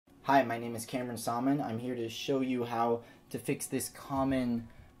Hi, my name is Cameron Salmon. I'm here to show you how to fix this common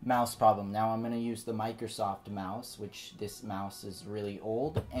mouse problem. Now I'm going to use the Microsoft mouse, which this mouse is really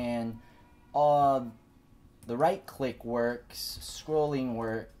old, and the right click works, scrolling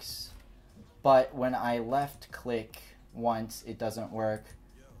works, but when I left click once it doesn't work.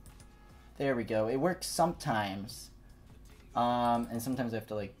 There we go. It works sometimes, and sometimes I have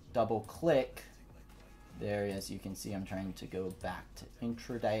to like double click. There, as you can see, I'm trying to go back to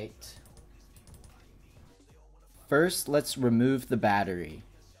introdate. First, let's remove the battery.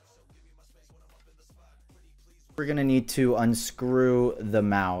 We're going to need to unscrew the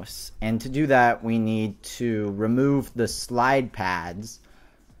mouse, and to do that we need to remove the slide pads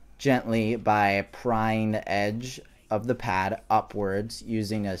gently by prying the edge of the pad upwards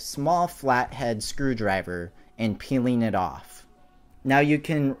using a small flathead screwdriver and peeling it off. Now you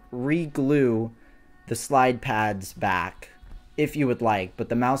can re-glue the slide pads back if you would like, but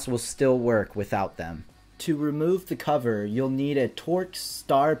the mouse will still work without them. To remove the cover, you'll need a Torx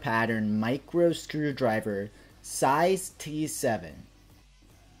star pattern micro screwdriver size T7.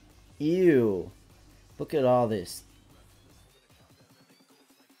 Ew, look at all this.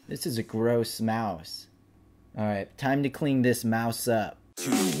 This is a gross mouse. Alright, time to clean this mouse up.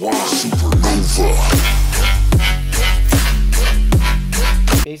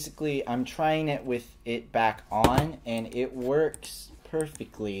 Basically, I'm trying it with it back on, and it works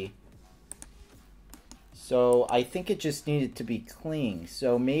perfectly. So I think it just needed to be clean.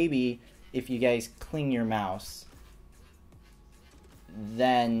 So maybe if you guys clean your mouse,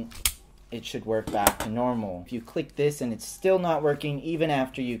 then it should work back to normal. If you click this and it's still not working even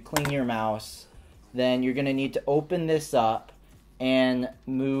after you clean your mouse, then you're going to need to open this up and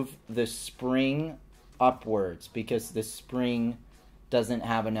move the spring upwards because the spring doesn't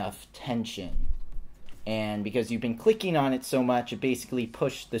have enough tension, and because you've been clicking on it so much, it basically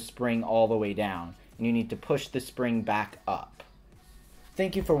pushed the spring all the way down, and you need to push the spring back up.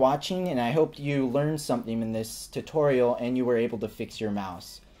 Thank you for watching, and I hope you learned something in this tutorial and you were able to fix your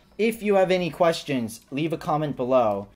mouse. If you have any questions, leave a comment below,